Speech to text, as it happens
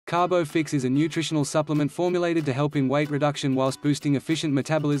Carbofix is a nutritional supplement formulated to help in weight reduction whilst boosting efficient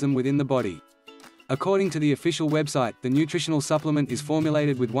metabolism within the body. According to the official website, the nutritional supplement is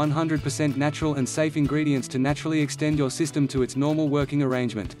formulated with 100% natural and safe ingredients to naturally extend your system to its normal working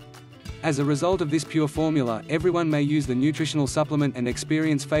arrangement. As a result of this pure formula, everyone may use the nutritional supplement and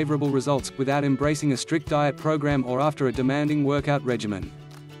experience favorable results, without embracing a strict diet program or after a demanding workout regimen.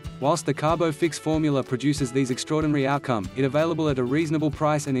 Whilst the Carbofix formula produces these extraordinary outcomes, it is available at a reasonable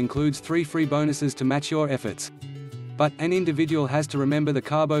price and includes 3 free bonuses to match your efforts. But an individual has to remember the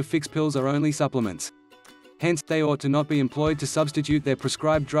Carbofix pills are only supplements. Hence, they ought to not be employed to substitute their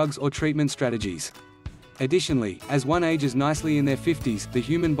prescribed drugs or treatment strategies. Additionally, as one ages nicely in their 50s, the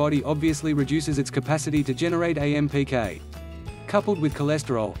human body obviously reduces its capacity to generate AMPK. Coupled with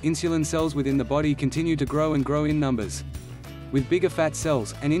cholesterol, insulin cells within the body continue to grow and grow in numbers. With bigger fat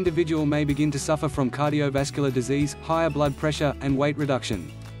cells, an individual may begin to suffer from cardiovascular disease, higher blood pressure, and weight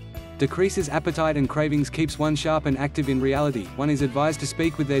reduction. Decreases appetite and cravings keeps one sharp and active. In reality, one is advised to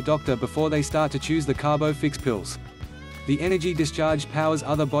speak with their doctor before they start to choose the Carbofix pills. The energy discharge powers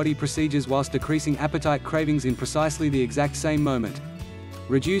other body procedures whilst decreasing appetite cravings in precisely the exact same moment.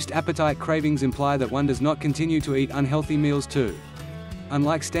 Reduced appetite cravings imply that one does not continue to eat unhealthy meals too.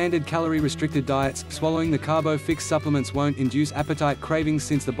 Unlike standard calorie-restricted diets, swallowing the Carbofix supplements won't induce appetite cravings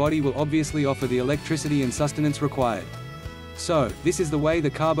since the body will obviously offer the electricity and sustenance required. So, this is the way the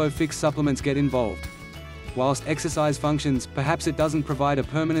Carbofix supplements get involved. Whilst exercise functions, perhaps it doesn't provide a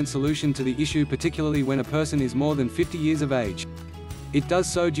permanent solution to the issue, particularly when a person is more than 50 years of age. It does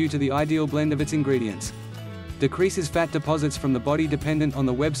so due to the ideal blend of its ingredients. Decreases fat deposits from the body. Dependent on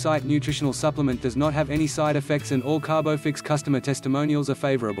the website, nutritional supplement does not have any side effects and all Carbofix customer testimonials are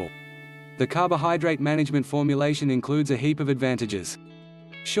favorable. The carbohydrate management formulation includes a heap of advantages.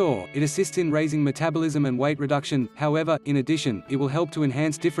 Sure, it assists in raising metabolism and weight reduction, however, in addition, it will help to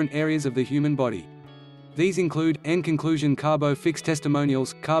enhance different areas of the human body. These include, in conclusion, Carbofix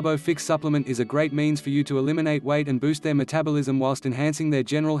testimonials. Carbofix supplement is a great means for you to eliminate weight and boost their metabolism whilst enhancing their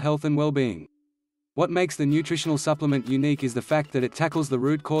general health and well-being. What makes the nutritional supplement unique is the fact that it tackles the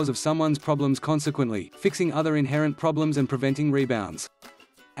root cause of someone's problems, consequently fixing other inherent problems and preventing rebounds.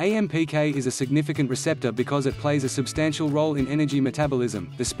 AMPK is a significant receptor because it plays a substantial role in energy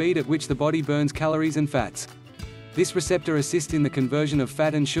metabolism, the speed at which the body burns calories and fats. This receptor assists in the conversion of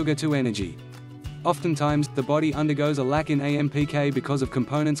fat and sugar to energy. Oftentimes, the body undergoes a lack in AMPK because of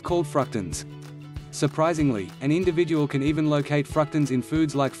components called fructans. Surprisingly, an individual can even locate fructans in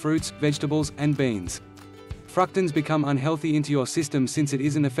foods like fruits, vegetables, and beans. Fructans become unhealthy into your system since it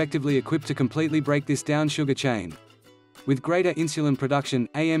isn't effectively equipped to completely break this down sugar chain. With greater insulin production,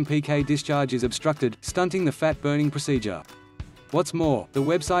 AMPK discharge is obstructed, stunting the fat-burning procedure. What's more, the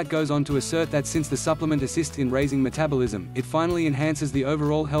website goes on to assert that since the supplement assists in raising metabolism, it finally enhances the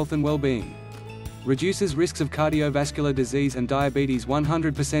overall health and well-being. Reduces risks of cardiovascular disease and diabetes.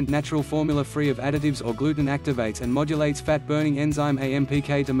 100% natural formula free of additives or gluten. Activates and modulates fat-burning enzyme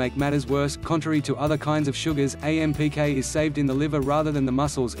AMPK. To make matters worse, contrary to other kinds of sugars, AMPK is saved in the liver rather than the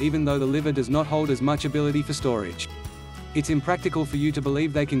muscles, even though the liver does not hold as much ability for storage. It's impractical for you to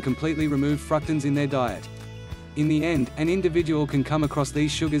believe they can completely remove fructans in their diet. In the end, an individual can come across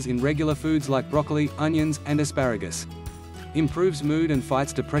these sugars in regular foods like broccoli, onions, and asparagus. Improves mood and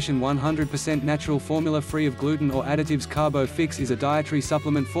fights depression. 100% natural formula free of gluten or additives. Carbofix is a dietary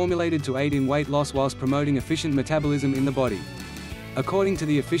supplement formulated to aid in weight loss whilst promoting efficient metabolism in the body. According to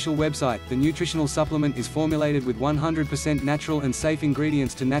the official website, the nutritional supplement is formulated with 100% natural and safe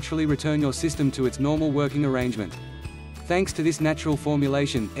ingredients to naturally return your system to its normal working arrangement. Thanks to this natural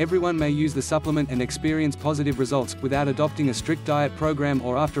formulation, everyone may use the supplement and experience positive results, without adopting a strict diet program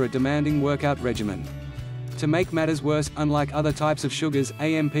or after a demanding workout regimen. To make matters worse, unlike other types of sugars,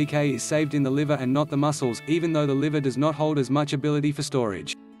 AMPK is saved in the liver and not the muscles, even though the liver does not hold as much ability for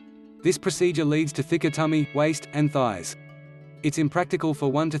storage. This procedure leads to thicker tummy, waist, and thighs. It's impractical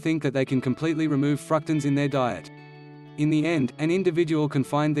for one to think that they can completely remove fructans in their diet. In the end, an individual can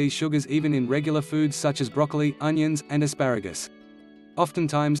find these sugars even in regular foods such as broccoli, onions, and asparagus.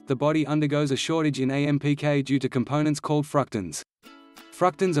 Oftentimes, the body undergoes a shortage in AMPK due to components called fructans.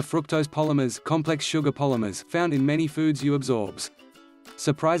 Fructans are fructose polymers, complex sugar polymers, found in many foods you absorbs.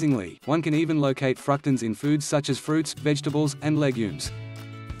 Surprisingly, one can even locate fructans in foods such as fruits, vegetables, and legumes.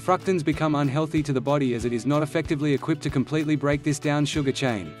 Fructans become unhealthy to the body as it is not effectively equipped to completely break this down sugar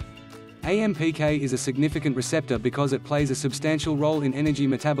chain. AMPK is a significant receptor because it plays a substantial role in energy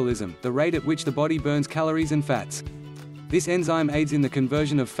metabolism, the rate at which the body burns calories and fats. This enzyme aids in the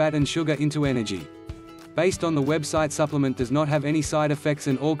conversion of fat and sugar into energy. Based on the website, supplement does not have any side effects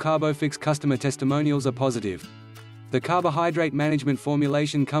and all Carbofix customer testimonials are positive. The carbohydrate management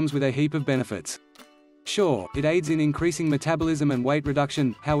formulation comes with a heap of benefits. Sure, it aids in increasing metabolism and weight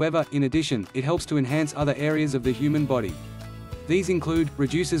reduction, however, in addition, it helps to enhance other areas of the human body. These include,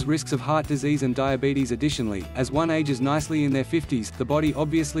 reduces risks of heart disease and diabetes. Additionally, as one ages nicely in their 50s, the body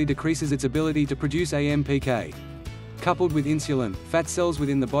obviously decreases its ability to produce AMPK. Coupled with insulin, fat cells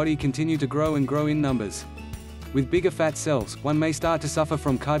within the body continue to grow and grow in numbers. With bigger fat cells, one may start to suffer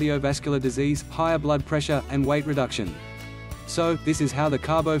from cardiovascular disease, higher blood pressure, and weight reduction. So, this is how the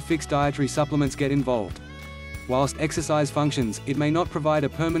Carbofix dietary supplements get involved. Whilst exercise functions, it may not provide a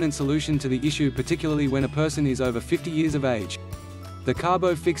permanent solution to the issue, particularly when a person is over 50 years of age. The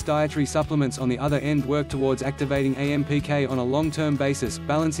Carbofix dietary supplements on the other end work towards activating AMPK on a long-term basis,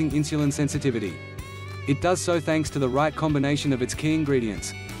 balancing insulin sensitivity. It does so thanks to the right combination of its key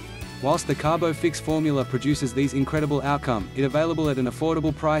ingredients. Whilst the Carbofix formula produces these incredible outcomes, it is available at an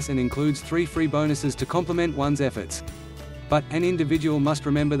affordable price and includes 3 free bonuses to complement one's efforts. But, an individual must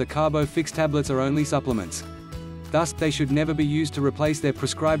remember the Carbofix tablets are only supplements. Thus, they should never be used to replace their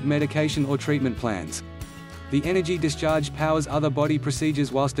prescribed medication or treatment plans. The energy discharge powers other body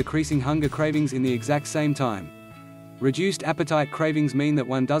procedures whilst decreasing hunger cravings in the exact same time. Reduced appetite cravings mean that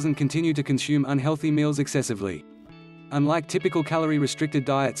one doesn't continue to consume unhealthy meals excessively. Unlike typical calorie-restricted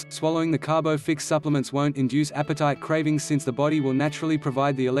diets, swallowing the Carbofix supplements won't induce appetite cravings since the body will naturally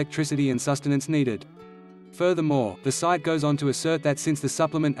provide the electricity and sustenance needed. Furthermore, the site goes on to assert that since the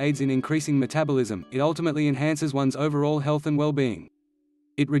supplement aids in increasing metabolism, it ultimately enhances one's overall health and well-being.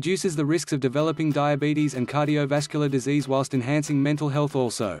 It reduces the risks of developing diabetes and cardiovascular disease whilst enhancing mental health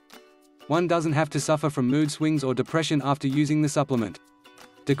also. One doesn't have to suffer from mood swings or depression after using the supplement.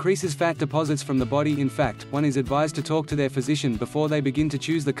 Decreases fat deposits from the body. In fact, one is advised to talk to their physician before they begin to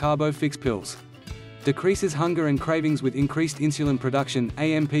choose the Carbofix pills. Decreases hunger and cravings with increased insulin production.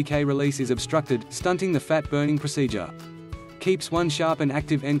 AMPK release is obstructed, stunting the fat-burning procedure. Keeps one sharp and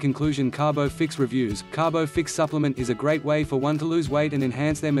active. End conclusion. Carbofix reviews. Carbofix supplement is a great way for one to lose weight and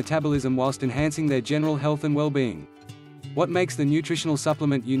enhance their metabolism whilst enhancing their general health and well-being. What makes the nutritional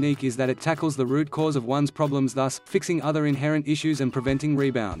supplement unique is that it tackles the root cause of one's problems, thus fixing other inherent issues and preventing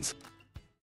rebounds.